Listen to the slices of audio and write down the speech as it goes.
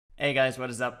Hey guys, what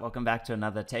is up? Welcome back to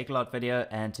another Takealot video,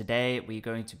 and today we're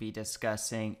going to be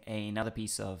discussing another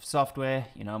piece of software.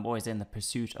 I'm always in the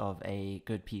pursuit of a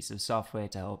good piece of software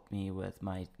to help me with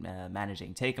my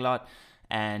managing Takealot,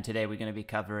 and today we're going to be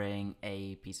covering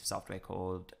a piece of software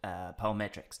called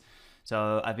Palmetrics.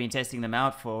 So I've been testing them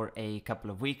out for a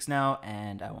couple of weeks now,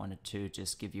 and I wanted to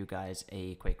just give you guys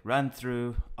a quick run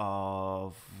through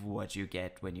of what you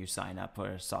get when you sign up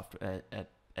for a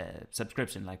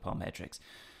subscription like Palmetrics.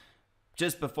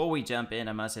 Just before we jump in,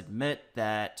 I must admit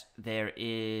that there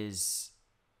is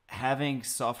having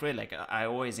software, like I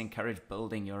always encourage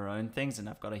building your own things, and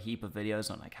I've got a heap of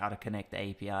videos on like how to connect the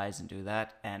APIs and do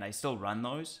that, and I still run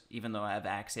those even though I have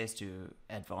access to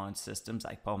advanced systems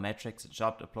like Palmetrics and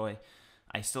Shop Deploy.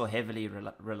 I still heavily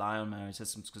rely on my own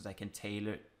systems because I can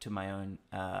tailor it to my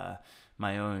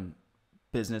own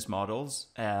business models.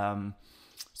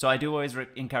 So I do always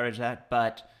encourage that,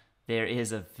 but there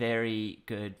is a very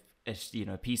good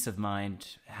peace of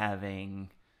mind having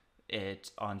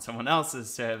it on someone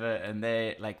else's server, and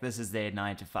they this is their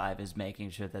 9 to 5, is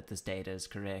making sure that this data is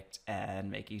correct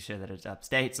and making sure that it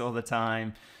updates all the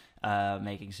time,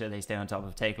 making sure they stay on top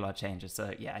of Takealot changes.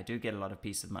 So yeah, I do get a lot of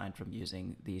peace of mind from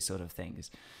using these sort of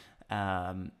things,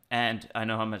 and I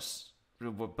know how much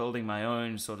building my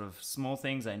own sort of small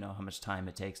things, I know how much time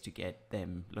it takes to get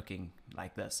them looking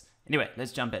like this. Anyway,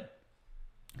 let's jump in.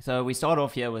 So we start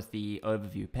off here with the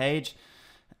overview page.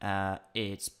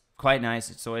 It's quite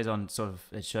nice. It's always on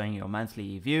it's showing your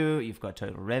monthly view. You've got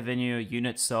total revenue,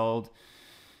 units sold.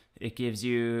 It gives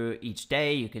you each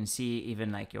day. You can see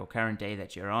even like your current day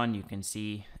that you're on, you can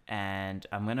see. And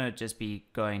I'm going to just be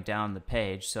going down the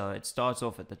page. So it starts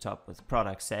off at the top with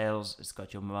product sales. It's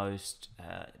got your most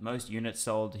units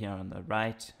sold here on the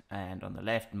right, and on the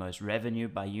left, most revenue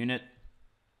by unit.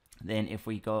 Then if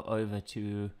we go over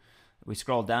to, we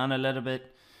scroll down a little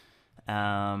bit.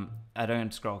 I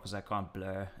don't scroll because I can't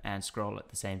blur and scroll at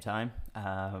the same time,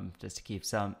 just to keep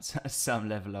some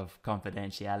level of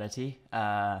confidentiality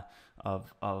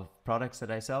of products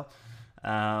that I sell.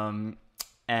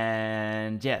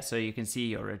 And yeah, so you can see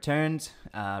your returns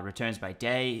by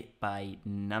day, by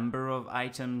number of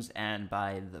items, and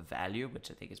by the value,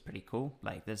 which I think is pretty cool.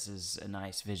 Like, this is a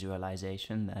nice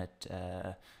visualization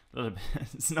that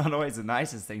it's not always the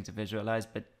nicest thing to visualize,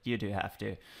 but you do have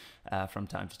to from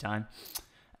time to time.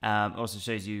 Also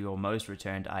shows you your most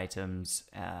returned items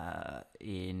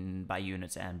by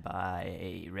units and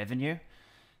by revenue.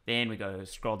 Then we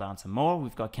scroll down some more.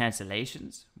 We've got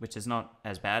cancellations, which is not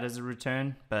as bad as a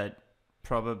return, but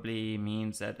probably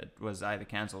means that it was either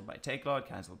canceled by Takealot,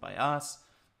 canceled by us,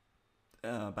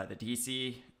 by the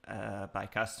DC, by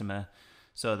customer.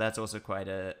 So that's also quite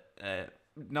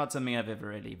not something I've ever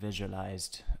really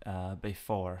visualized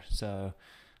before. So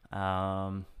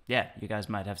yeah, you guys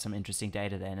might have some interesting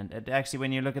data then. And it actually,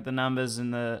 when you look at the numbers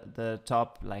in the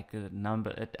top,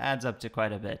 it adds up to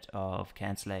quite a bit of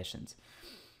cancellations.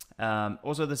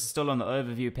 Also, this is still on the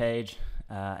overview page,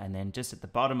 and then just at the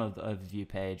bottom of the overview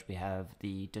page we have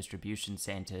the distribution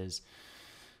centers.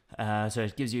 So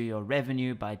it gives you your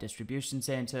revenue by distribution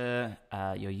center,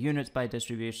 your units by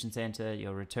distribution center,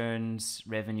 your returns,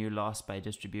 revenue loss by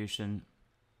distribution,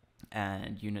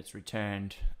 and units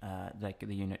returned, like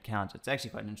the unit count. It's actually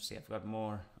quite interesting.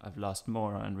 I've lost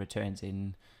more on returns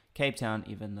in Cape Town,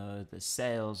 even though the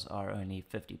sales are only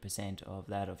 50% of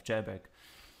that of Joburg.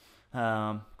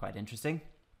 Quite interesting.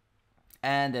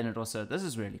 And then it also, this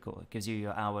is really cool, it gives you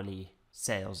your hourly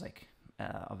sales,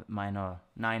 mine are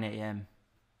 9 a.m.,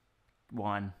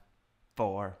 1,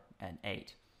 4, and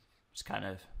 8. It's kind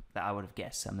of, I would have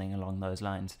guessed something along those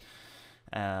lines.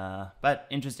 But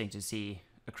interesting to see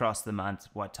across the month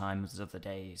what times of the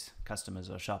days customers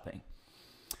are shopping.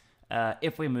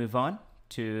 If we move on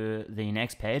to the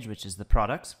next page, which is the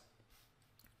products,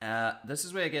 this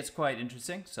is where it gets quite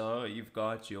interesting. So you've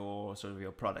got your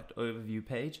your product overview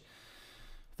page.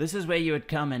 This is where you would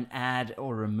come and add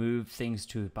or remove things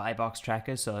to buy box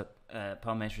trackers. So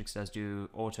Palmetrics does do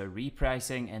auto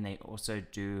repricing, and they also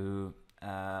do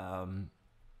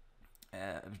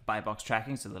buy box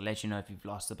tracking. So they'll let you know if you've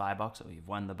lost the buy box or you've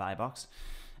won the buy box.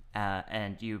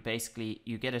 And you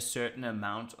get a certain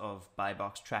amount of buy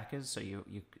box trackers. So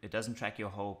it doesn't track your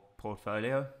whole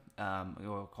portfolio,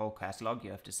 your whole catalog. You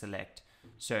have to select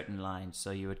certain lines. So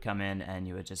you would come in and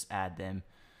you would just add them,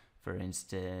 for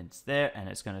instance, there, and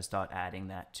it's going to start adding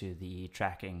that to the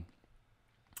tracking.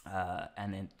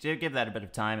 And then to give that a bit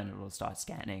of time, and it will start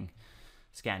scanning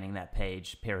that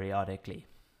page periodically.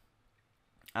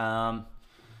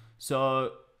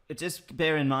 So just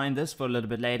bear in mind this for a little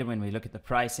bit later when we look at the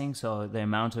pricing. So the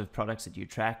amount of products that you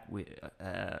track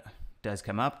does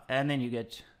come up, and then you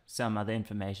get some other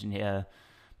information here.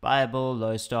 Buyable,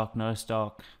 low stock, no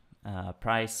stock,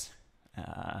 price,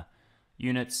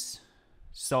 units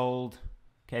sold,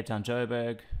 Cape Town,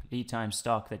 Joburg, lead time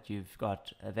stock that you've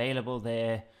got available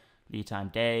there, lead time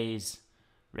days,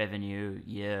 revenue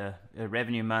year,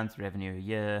 revenue month, revenue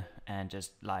year, and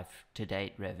just life to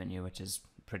date revenue, which is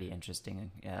pretty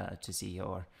interesting to see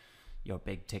your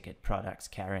big ticket products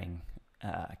carrying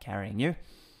you.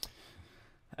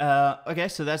 Okay,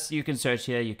 so that's, you can search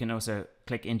here. You can also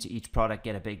click into each product,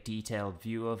 get a big detailed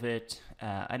view of it.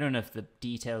 I don't know if the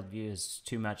detailed view is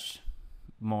too much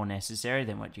more necessary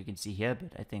than what you can see here,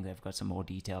 but I think they've got some more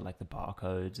detail like the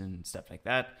barcodes and stuff like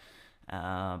that.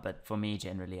 But for me,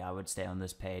 generally, I would stay on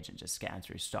this page and just scan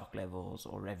through stock levels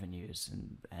or revenues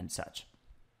and such.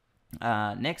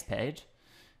 Next page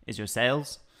is your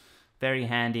sales. Very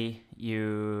handy.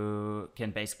 You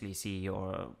can basically see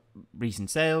your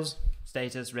recent sales,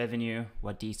 status, revenue,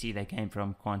 what DC they came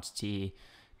from, quantity,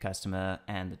 customer,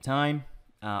 and the time.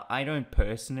 I don't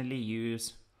personally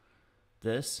use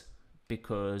this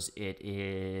because it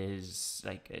is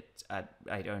like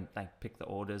I don't like pick the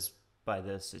orders by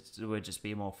this. It would just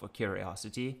be more for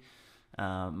curiosity,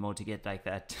 more to get like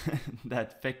that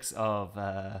that fix of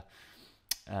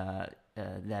that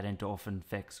endorphin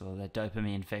fix or that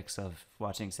dopamine fix of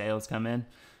watching sales come in.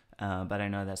 But I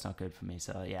know that's not good for me.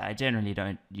 So yeah, I generally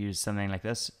don't use something like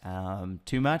this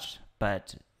too much,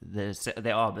 but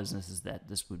there are businesses that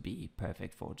this would be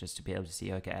perfect for, just to be able to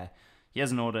see, okay,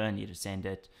 here's an order, I need to send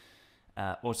it.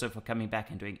 Also for coming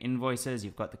back and doing invoices,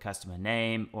 you've got the customer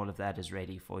name, all of that is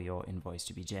ready for your invoice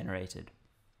to be generated.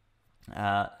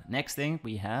 Next thing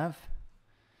we have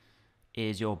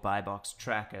is your buy box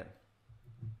tracker.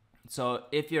 So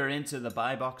if you're into the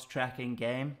buy box tracking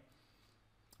game,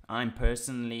 I'm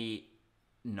personally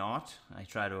not. I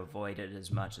try to avoid it as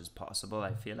much as possible.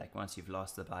 I feel like once you've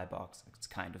lost the buy box, it's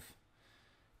kind of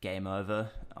game over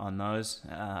on those.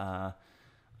 I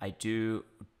do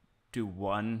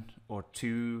one or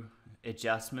two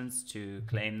adjustments to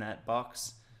claim that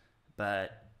box,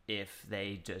 but if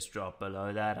they just drop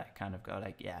below that, I kind of go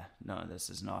like, yeah, no, this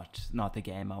is not the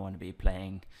game I want to be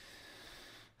playing.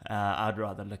 I'd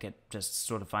rather look at just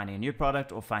sort of finding a new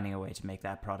product or finding a way to make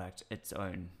that product its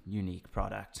own unique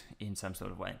product in some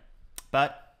sort of way.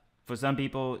 But for some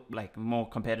people, like more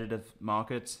competitive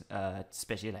markets,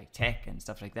 especially like tech and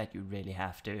stuff like that, you really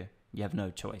have to, you have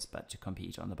no choice but to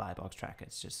compete on the buy box tracker.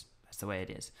 It's just, that's the way it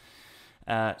is.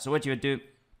 So what you would do,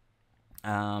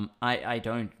 I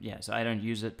don't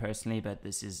use it personally, but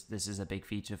this is a big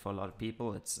feature for a lot of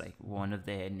people. It's like one of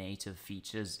their native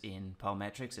features in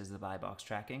Palmetrics is the buy box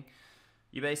tracking.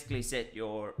 You basically set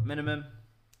your minimum,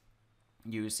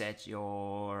 you set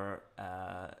your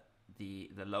the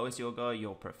lowest you'll go,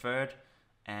 your preferred,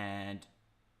 and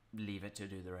leave it to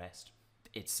do the rest.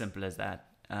 It's simple as that,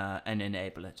 and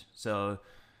enable it. So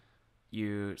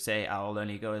you say, I'll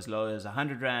only go as low as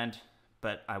 100 Rand,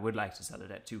 but I would like to sell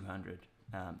it at 200.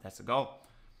 That's the goal.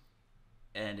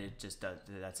 And it just does,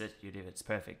 that's it. You do it. It's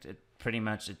perfect. It pretty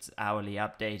much, it's hourly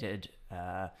updated.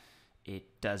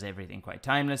 It does everything quite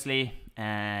timelessly.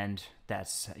 And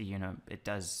that's, it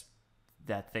does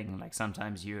that thing. Like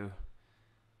sometimes you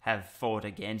have fought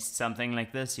against something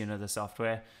like this, the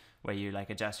software where you like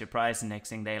adjust your price and next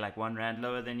thing they like 1 Rand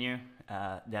lower than you.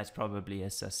 That's probably a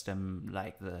system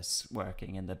like this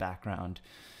working in the background.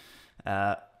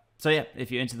 So yeah,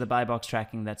 if you're into the buy box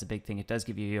tracking, that's a big thing. It does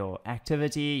give you your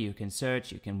activity. You can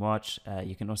search, you can watch,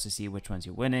 you can also see which ones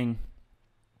you're winning.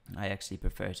 I actually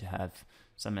prefer to have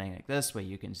something like this where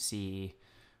you can see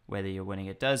whether you're winning.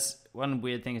 It does, one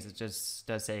weird thing is it just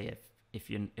does say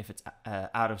if it's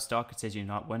out of stock, it says you're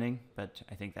not winning, but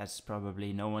I think that's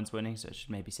probably no one's winning, so it should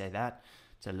maybe say that.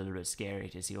 It's a little bit scary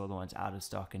to see all the ones out of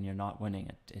stock and you're not winning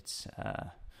it.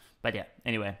 But yeah,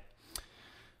 anyway.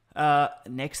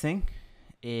 Next thing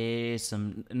is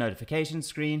some notification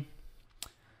screen.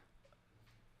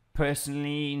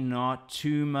 Personally, not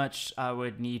too much I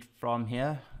would need from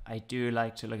here. I do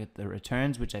like to look at the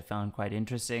returns, which I found quite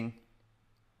interesting.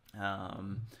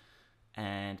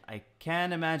 And I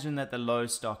can imagine that the low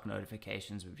stock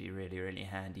notifications would be really, really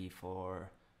handy for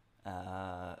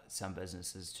some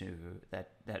businesses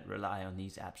that rely on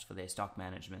these apps for their stock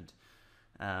management.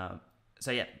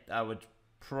 So yeah, I would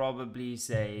probably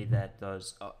say that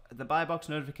those the buy box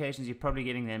notifications, you're probably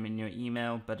getting them in your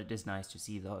email, but it is nice to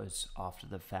see those after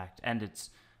the fact, and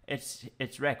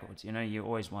it's records. You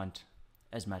always want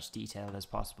as much detail as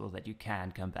possible that you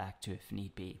can come back to if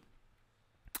need be.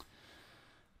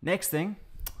 Next thing,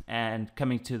 and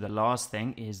coming to the last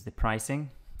thing, is the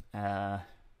pricing.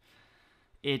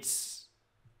 It's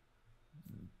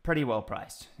pretty well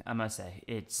priced, I must say.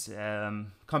 It's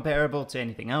comparable to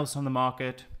anything else on the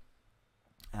market,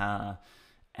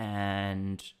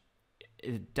 and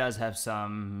it does have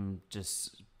some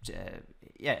just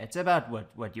it's about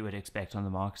what you would expect on the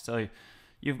market. So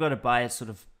you've got to buy it sort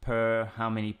of per how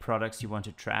many products you want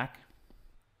to track.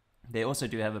 They also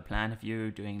do have a plan if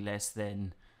you're doing less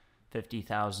than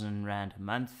 50,000 Rand a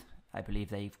month. I believe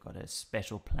they've got a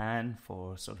special plan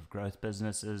for sort of growth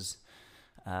businesses,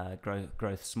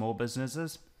 growth small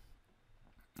businesses.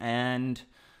 And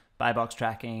buy box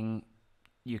tracking,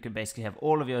 you can basically have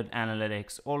all of your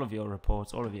analytics, all of your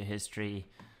reports, all of your history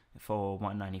for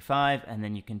 $195, and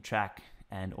then you can track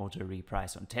and auto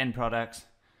reprice on 10 products,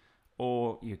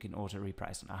 or you can auto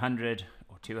reprice on 100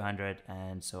 or 200,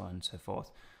 and so on and so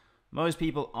forth. Most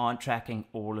people aren't tracking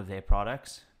all of their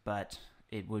products, but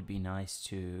it would be nice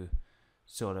to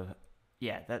sort of,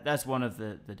 that's one of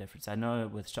the difference. I know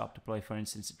with Shop Deploy, for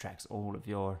instance, it tracks all of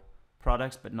your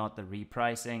products, but not the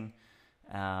repricing.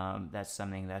 That's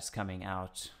something that's coming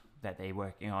out that they're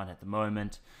working on at the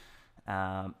moment.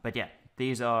 But yeah,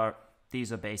 these are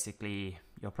basically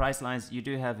your price lines. You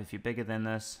do have, if you're bigger than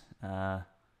this,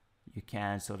 you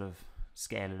can sort of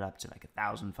scale it up to like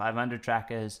 1,500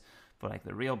 trackers for like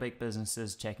the real big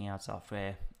businesses checking out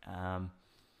software.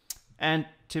 And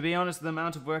to be honest, the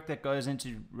amount of work that goes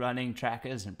into running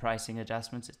trackers and pricing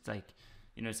adjustments, it's like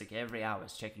every hour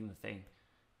it's checking the thing.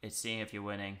 It's seeing if you're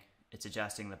winning. It's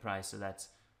adjusting the price. So that's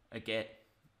a get,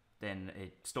 then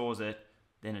it stores it,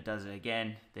 then it does it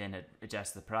again, then it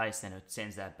adjusts the price, then it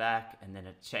sends that back, and then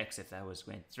it checks if that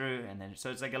went through. And then, so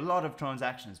it's like a lot of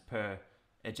transactions per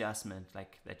adjustment,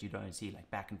 like that you don't see, like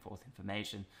back and forth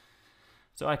information.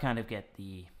 So I kind of get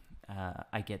the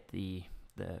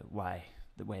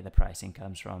way the pricing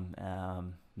comes from,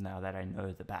 now that I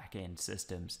know the back end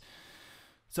systems.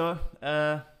 So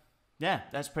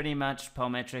that's pretty much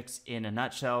Palmetrics in a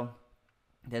nutshell.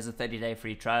 There's a 30-day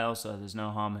free trial, so there's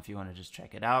no harm if you want to just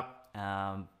check it out.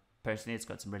 Personally, it's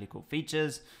got some really cool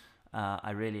features.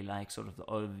 I really like sort of the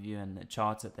overview and the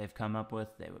charts that they've come up with.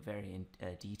 They were very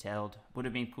detailed. Would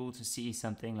have been cool to see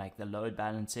something like the load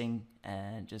balancing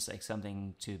and just like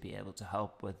something to be able to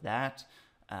help with that.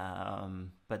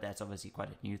 But that's obviously quite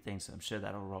a new thing, so I'm sure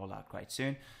that'll roll out quite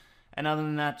soon. And other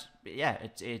than that,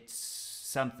 it's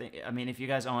something. I mean, if you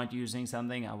guys aren't using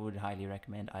something, I would highly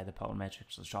recommend either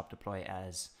Palmetrics or Shop Deploy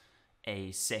as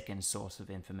a second source of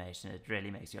information. It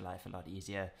really makes your life a lot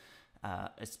easier,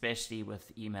 especially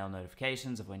with email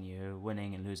notifications of when you're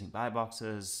winning and losing buy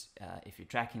boxes. If you're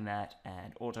tracking that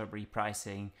and auto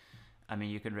repricing, I mean,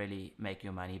 you can really make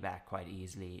your money back quite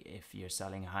easily if you're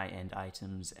selling high-end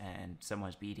items and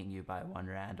someone's beating you by 1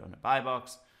 Rand on a buy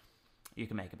box. You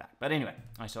can make it back. But anyway,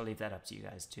 I shall leave that up to you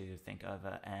guys to think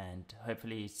over, and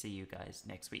hopefully see you guys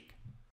next week.